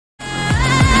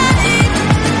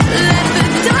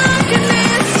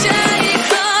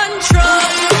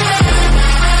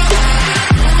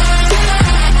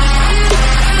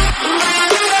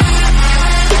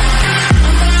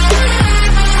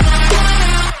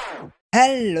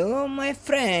Hello my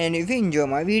friend, if you enjoy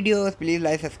my videos, please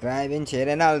like, subscribe and share,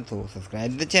 and also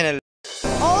subscribe to the channel.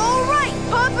 Alright,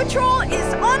 Paw Patrol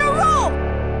is on a roll!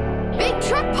 Big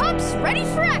truck pups ready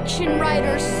for action,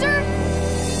 riders, sir!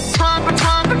 Paw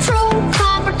Patrol,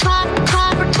 Paw Patrol,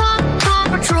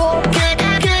 good,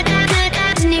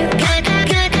 new, good,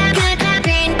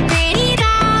 green, greeny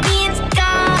goblins,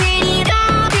 greeny,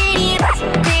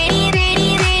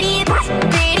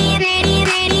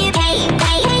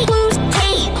 hey, blues,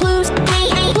 hey, blues,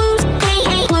 hey, blues, hey, blues,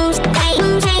 hey, blues, hey,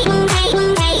 blues, hey, blues,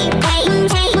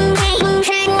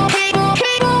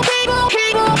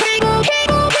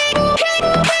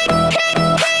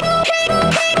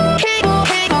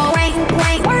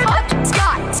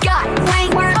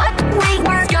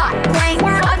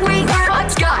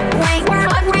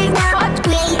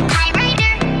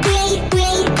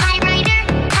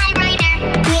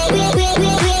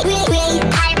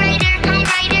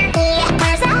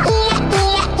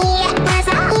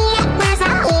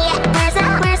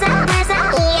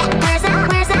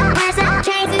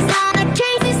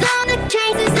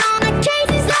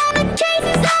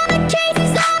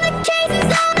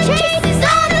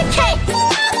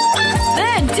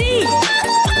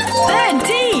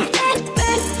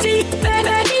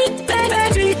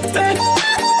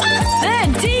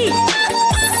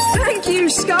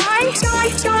 Skye,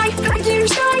 thank you,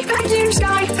 Skye, thank you,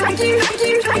 Skye, thank you,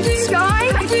 Skye,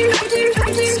 thank you,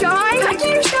 Skye, thank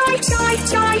you,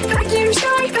 Skye, thank you,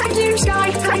 Skye, thank you,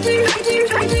 Skye, thank you,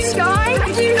 Skye,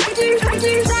 thank you,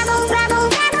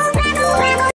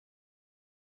 rattle.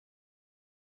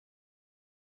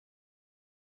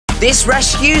 This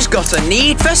rescue's got a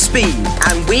need for speed,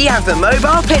 and we have the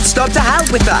mobile pit stop to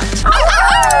help with that. All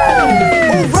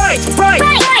right.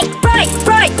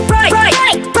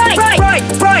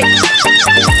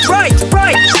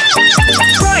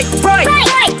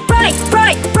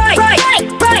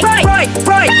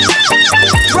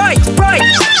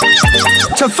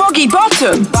 To Foggy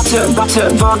Bottom, butter,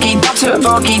 foggy, butter,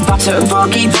 foggy, butter,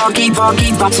 foggy, butter,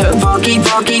 foggy, butter,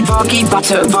 foggy,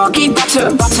 butter, foggy,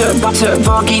 butter,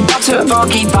 foggy, butter,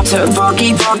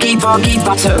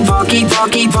 foggy,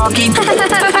 butter, foggy.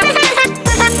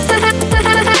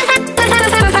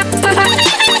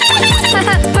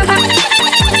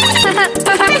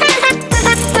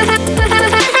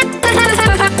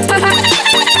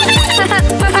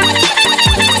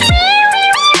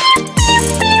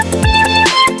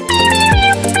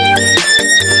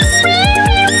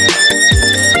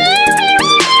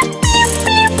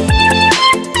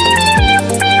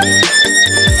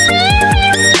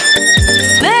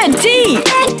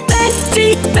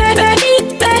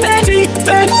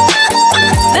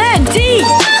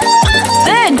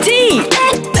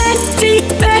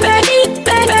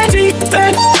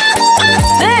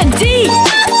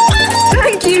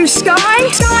 Thank you, Skye,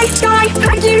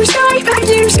 thank you, Skye, thank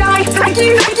you, Skye, thank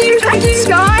you, Skye, thank you,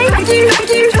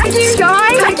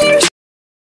 Skye, thank you.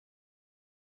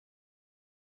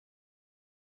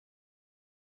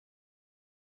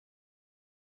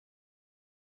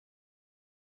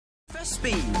 For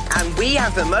speed, and we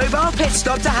have the mobile pit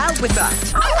stop to help with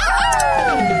that. All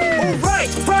right.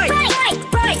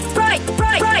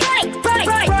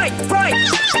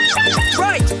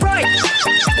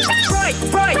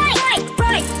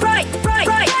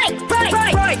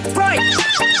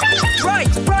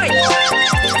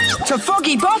 To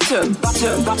Foggy Bottom,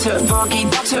 butter, foggy,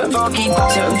 butter, foggy,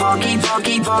 butter, foggy,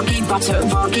 butter, foggy, butter,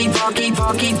 foggy,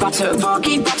 butter, foggy,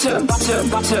 butter,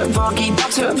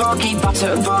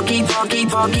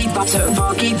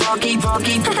 foggy,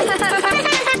 butter,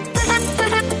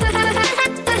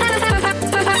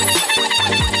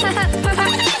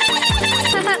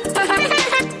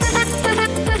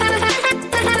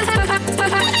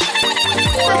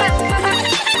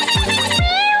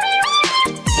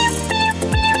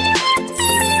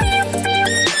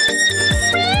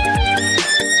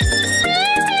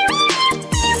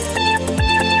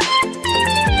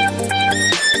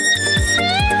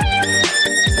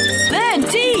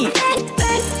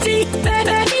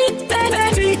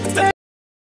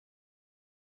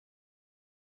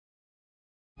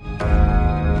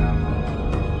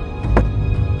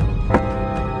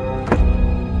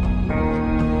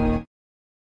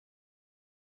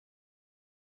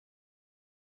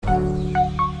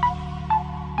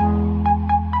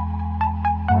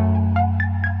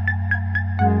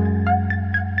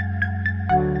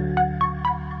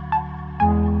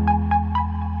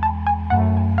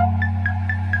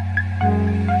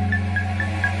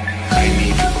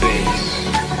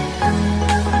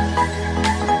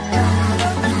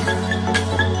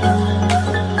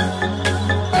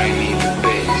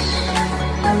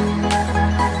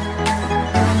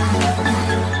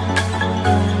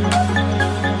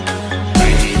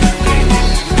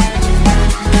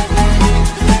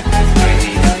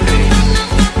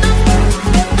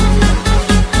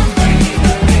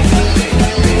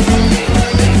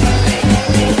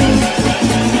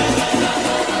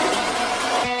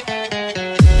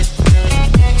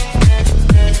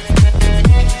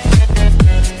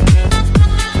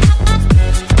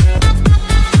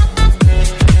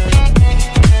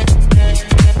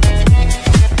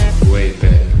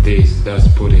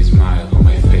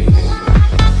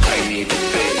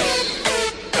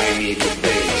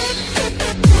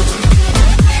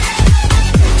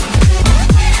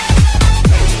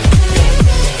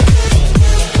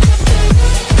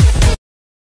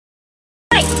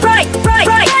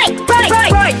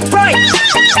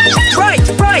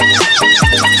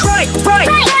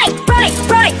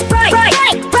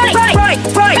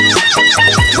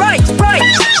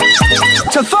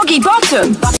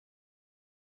 bottom.